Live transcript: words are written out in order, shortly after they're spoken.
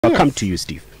I'll come to you,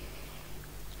 Steve.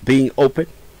 Being open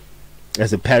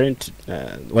as a parent,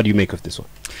 what do you make of this one?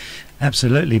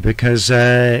 Absolutely, because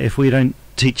if we don't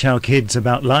teach our kids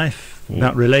about life,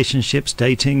 about relationships,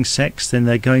 dating, sex, then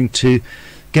they're going to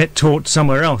get taught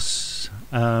somewhere else,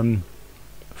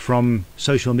 from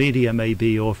social media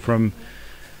maybe, or from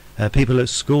people at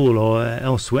school or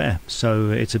elsewhere.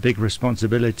 So it's a big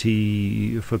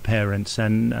responsibility for parents,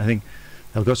 and I think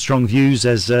I've got strong views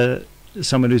as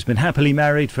someone who's been happily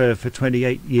married for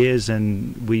 28 years,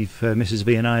 and we've Mrs.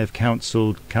 V and I have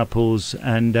counselled couples,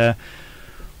 and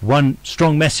one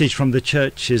strong message from the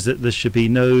church is that there should be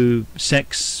no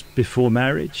sex before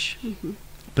marriage,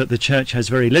 but the church has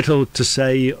very little to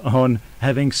say on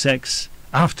having sex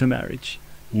after marriage.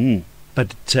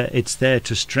 But it's there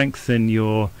to strengthen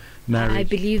your marriage. I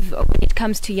believe when it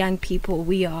comes to young people,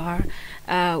 we are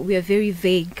very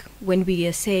vague when we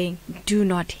are saying do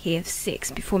not have sex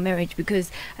before marriage,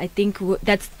 because I think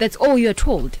that's all you're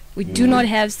told. We do not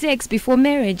have sex before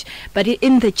marriage, but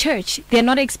in the church they're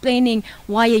not explaining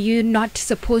why are you not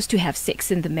supposed to have sex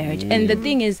in the marriage. And the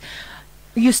thing is,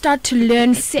 you start to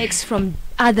learn sex from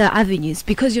other avenues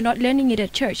because you're not learning it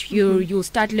at church. You'll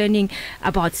start learning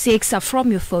about sex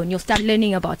from your phone. You'll start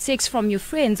learning about sex from your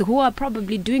friends who are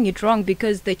probably doing it wrong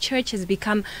because the church has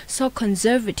become so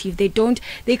conservative. They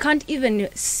can't even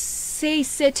say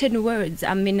certain words.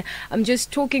 I mean, I'm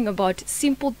just talking about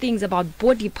simple things about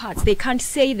body parts. They can't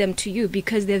say them to you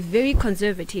because they're very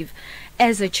conservative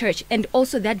as a church. And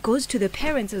also that goes to the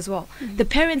parents as well. The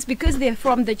parents, because they're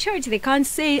from the church, they can't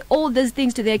say all those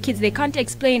things to their kids. They can't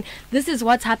explain this is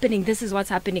what's happening, this is what's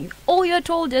happening. All you're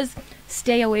told is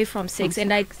stay away from sex.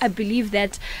 And I believe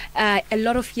that a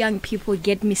lot of young people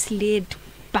get misled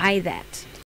by that.